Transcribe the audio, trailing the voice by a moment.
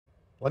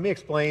Let me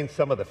explain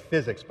some of the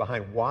physics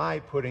behind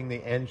why putting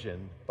the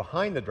engine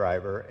behind the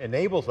driver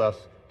enables us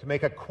to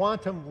make a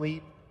quantum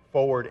leap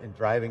forward in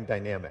driving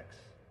dynamics.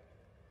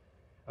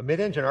 A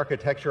mid-engine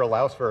architecture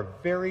allows for a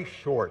very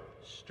short,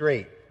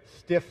 straight,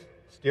 stiff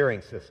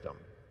steering system.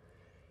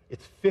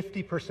 It's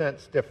 50%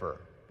 stiffer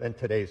than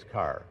today's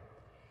car,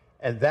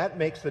 and that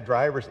makes the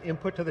driver's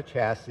input to the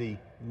chassis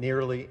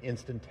nearly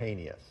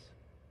instantaneous.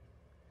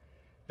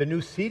 The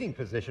new seating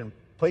position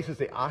places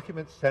the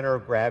occupant's center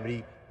of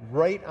gravity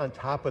right on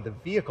top of the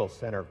vehicle's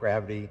center of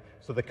gravity,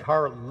 so the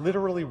car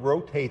literally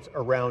rotates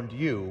around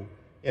you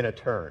in a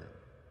turn.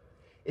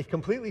 It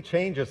completely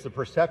changes the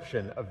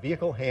perception of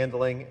vehicle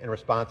handling and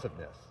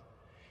responsiveness.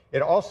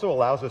 It also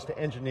allows us to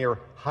engineer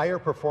higher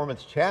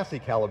performance chassis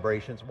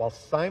calibrations while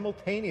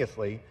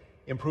simultaneously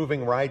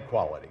improving ride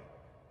quality.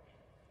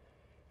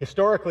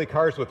 Historically,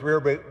 cars with rear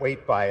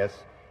weight bias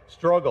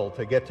struggle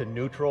to get to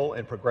neutral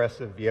and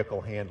progressive vehicle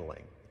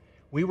handling.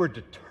 We were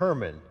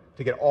determined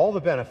to get all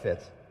the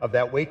benefits of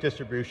that weight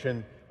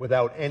distribution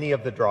without any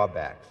of the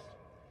drawbacks.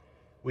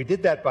 We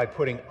did that by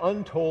putting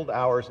untold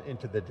hours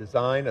into the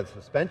design of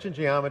suspension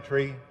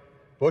geometry,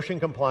 bushing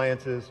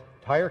compliances,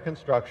 tire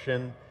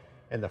construction,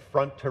 and the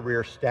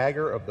front-to-rear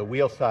stagger of the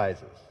wheel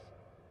sizes.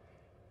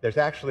 There's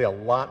actually a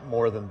lot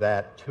more than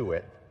that to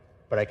it,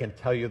 but I can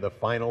tell you the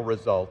final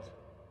result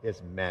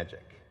is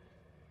magic.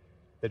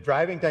 The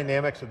driving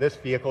dynamics of this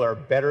vehicle are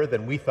better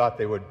than we thought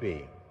they would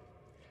be.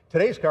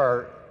 Today's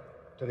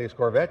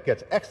Corvette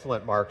gets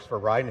excellent marks for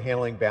ride and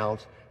handling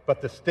balance, but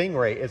the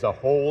Stingray is a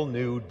whole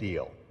new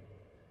deal.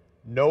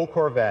 No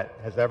Corvette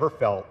has ever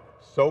felt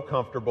so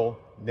comfortable,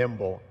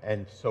 nimble,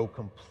 and so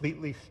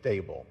completely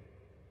stable.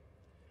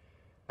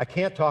 I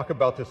can't talk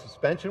about the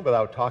suspension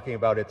without talking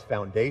about its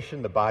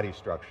foundation, the body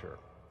structure.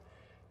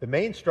 The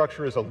main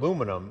structure is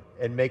aluminum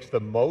and makes the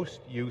most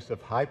use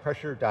of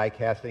high-pressure die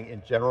casting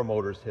in General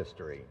Motors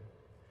history.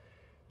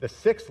 The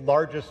 6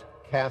 largest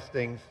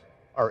castings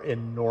are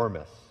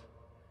enormous.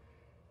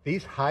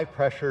 These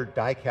high-pressure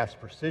die-cast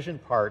precision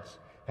parts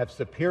have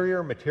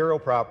superior material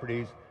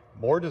properties,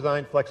 more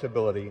design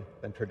flexibility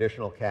than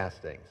traditional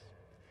castings.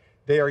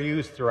 They are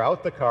used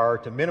throughout the car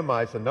to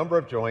minimize the number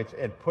of joints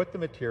and put the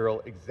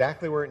material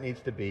exactly where it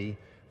needs to be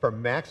for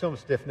maximum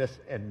stiffness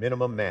and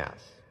minimum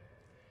mass.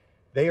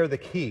 They are the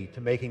key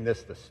to making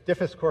this the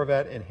stiffest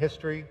Corvette in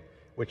history,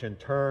 which in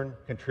turn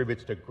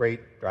contributes to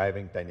great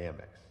driving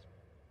dynamics.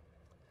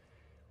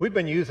 We've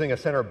been using a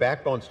center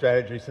backbone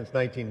strategy since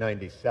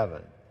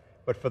 1997,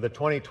 but for the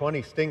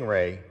 2020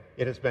 Stingray,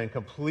 it has been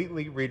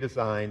completely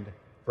redesigned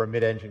for a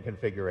mid-engine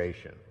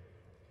configuration.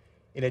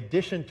 In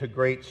addition to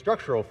great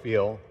structural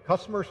feel,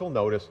 customers will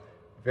notice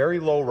very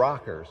low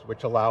rockers,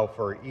 which allow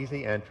for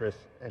easy entrance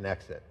and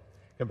exit,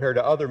 compared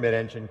to other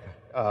mid-engine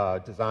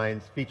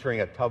designs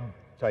featuring a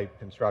tub-type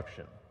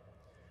construction.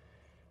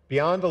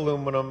 Beyond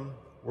aluminum,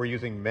 we're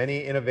using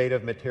many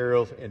innovative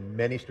materials in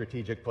many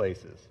strategic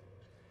places.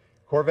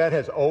 Corvette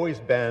has always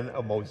been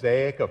a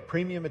mosaic of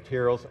premium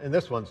materials, and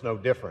this one's no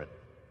different.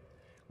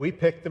 We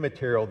picked the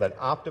material that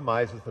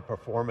optimizes the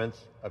performance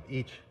of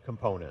each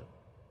component.